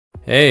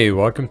Hey,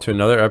 welcome to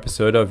another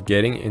episode of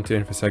Getting Into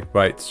Infosec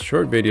Bites,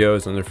 short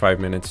videos under 5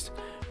 minutes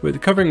with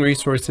covering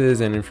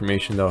resources and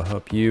information that will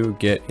help you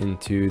get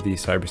into the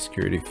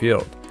cybersecurity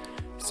field.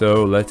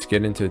 So let's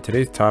get into it.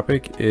 Today's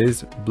topic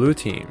is blue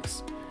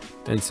teams.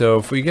 And so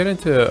if we get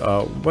into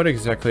what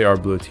exactly are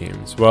blue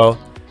teams? Well,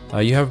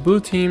 you have blue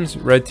teams,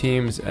 red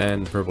teams,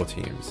 and purple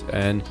teams.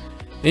 And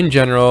in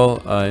general,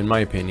 in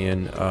my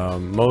opinion,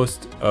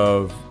 most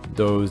of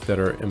those that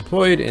are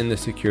employed in the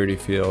security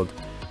field,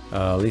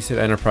 listed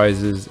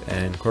enterprises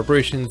and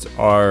corporations,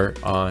 are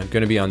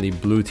going to be on the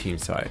blue team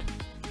side.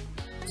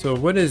 So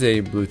what is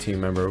a blue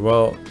team member?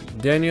 Well,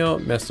 Daniel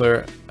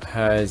Miessler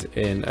has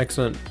an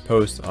excellent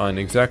post on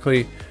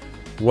exactly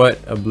what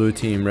a blue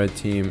team, red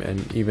team,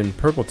 and even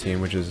purple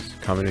team, which is a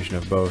combination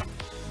of both.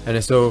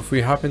 And so if we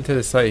hop into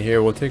the site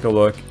here, we'll take a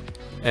look,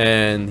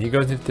 and he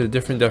goes into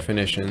different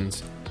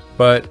definitions.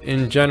 But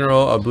in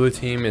general, a blue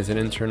team is an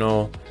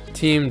internal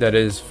team that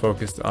is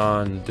focused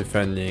on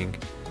defending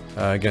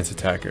against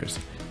attackers.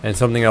 And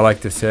something I like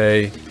to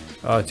say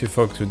to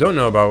folks who don't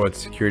know about what the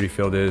security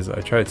field is,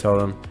 I try to tell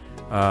them,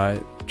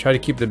 try to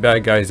keep the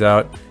bad guys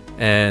out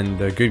and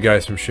the good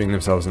guys from shooting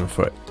themselves in the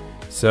foot.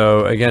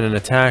 So again, an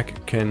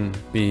attack can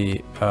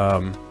be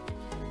a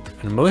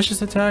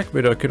malicious attack,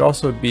 but it could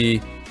also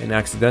be an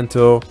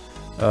accidental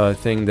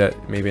thing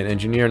that maybe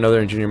another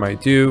engineer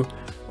might do,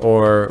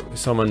 or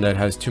someone that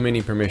has too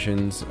many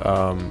permissions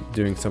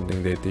doing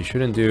something that they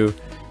shouldn't do,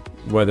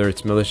 whether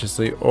it's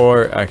maliciously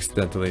or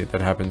accidentally. That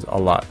happens a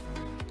lot.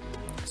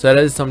 So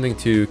that is something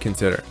to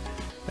consider.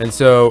 And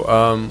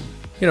so,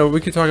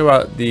 we could talk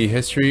about the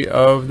history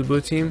of the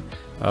blue team.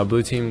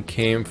 Blue team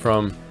came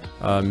from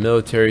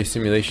military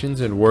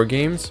simulations and war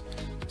games.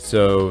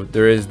 So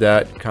there is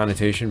that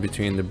connotation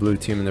between the blue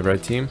team and the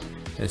red team.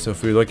 And so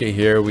if we look at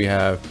here, we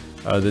have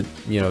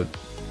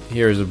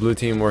here is a blue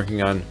team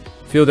working on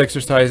field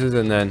exercises,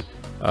 and then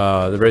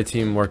the red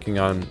team working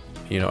on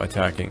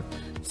attacking.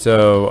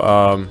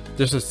 So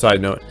just a side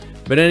note,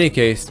 but in any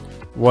case,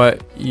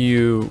 what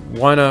you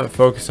want to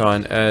focus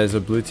on as a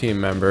blue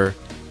team member,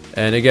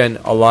 and again,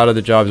 a lot of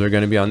the jobs are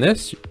going to be on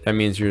this. That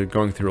means you're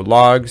going through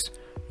logs,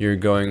 you're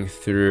going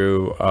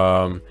through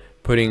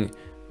putting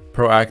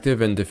proactive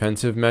and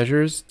defensive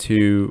measures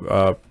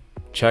to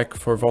check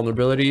for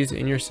vulnerabilities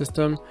in your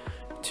system,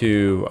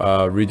 to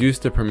reduce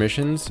the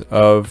permissions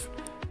of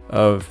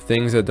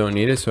things that don't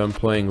need it. So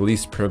employing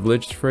least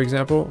privileged, for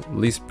example,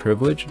 least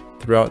privilege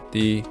throughout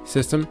the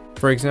system,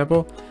 for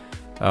example,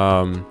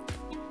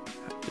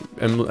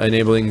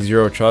 enabling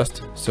zero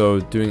trust. So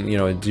doing,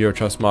 a zero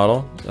trust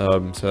model.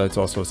 So that's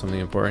also something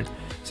important.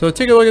 So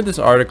take a look at this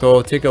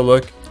article, take a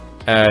look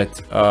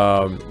at,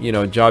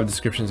 job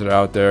descriptions that are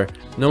out there.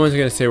 No one's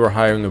going to say we're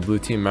hiring a blue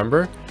team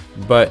member,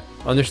 but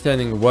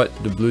understanding what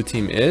the blue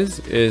team is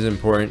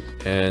important,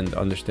 and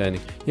understanding,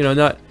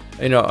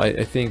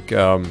 I think,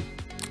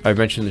 I've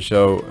mentioned the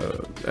show,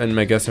 and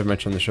my guests have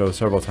mentioned the show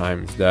several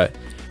times, that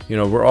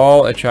we're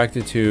all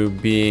attracted to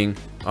being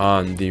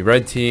on the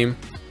red team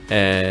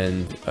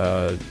and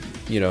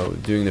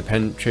doing the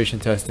penetration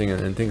testing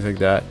and things like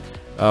that.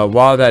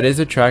 While that is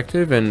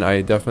attractive, and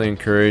I definitely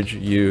encourage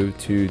you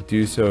to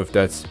do so if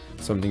that's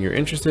something you're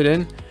interested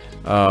in,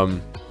 but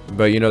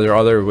there are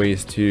other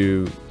ways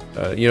to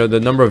the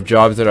number of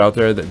jobs that are out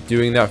there that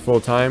doing that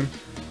full time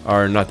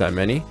are not that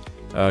many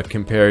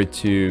compared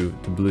to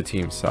the blue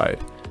team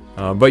side.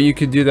 But you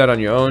could do that on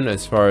your own,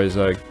 as far as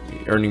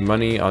earning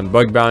money on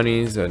bug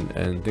bounties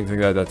and things like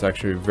that. That's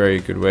actually a very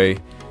good way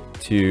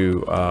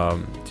to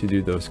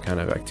do those kind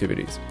of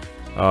activities.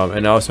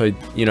 And also,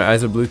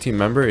 as a blue team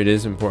member, it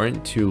is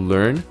important to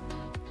learn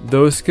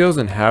those skills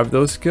and have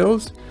those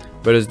skills.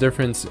 But there's a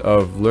difference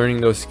of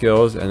learning those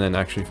skills and then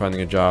actually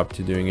finding a job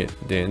to doing it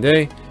day in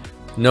day.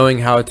 Knowing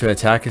how to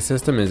attack a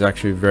system is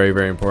actually very,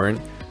 very important,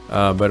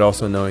 but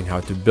also knowing how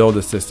to build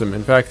a system.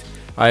 In fact,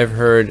 I've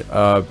heard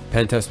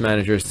pen test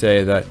managers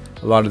say that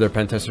a lot of their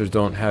pen testers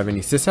don't have any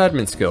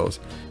sysadmin skills,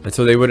 and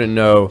so they wouldn't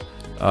know,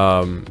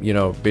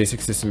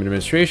 basic system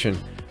administration.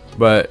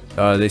 But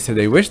they said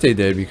they wish they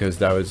did, because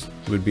that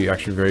would be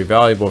actually very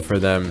valuable for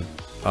them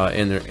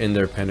in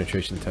their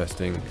penetration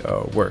testing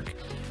work.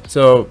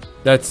 So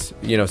that's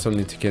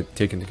something to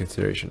take into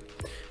consideration.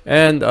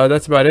 And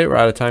that's about it. We're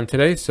out of time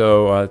today.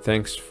 So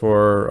thanks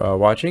for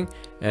watching,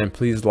 and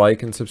please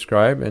like and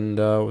subscribe, and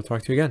we'll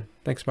talk to you again.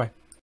 Thanks. Bye.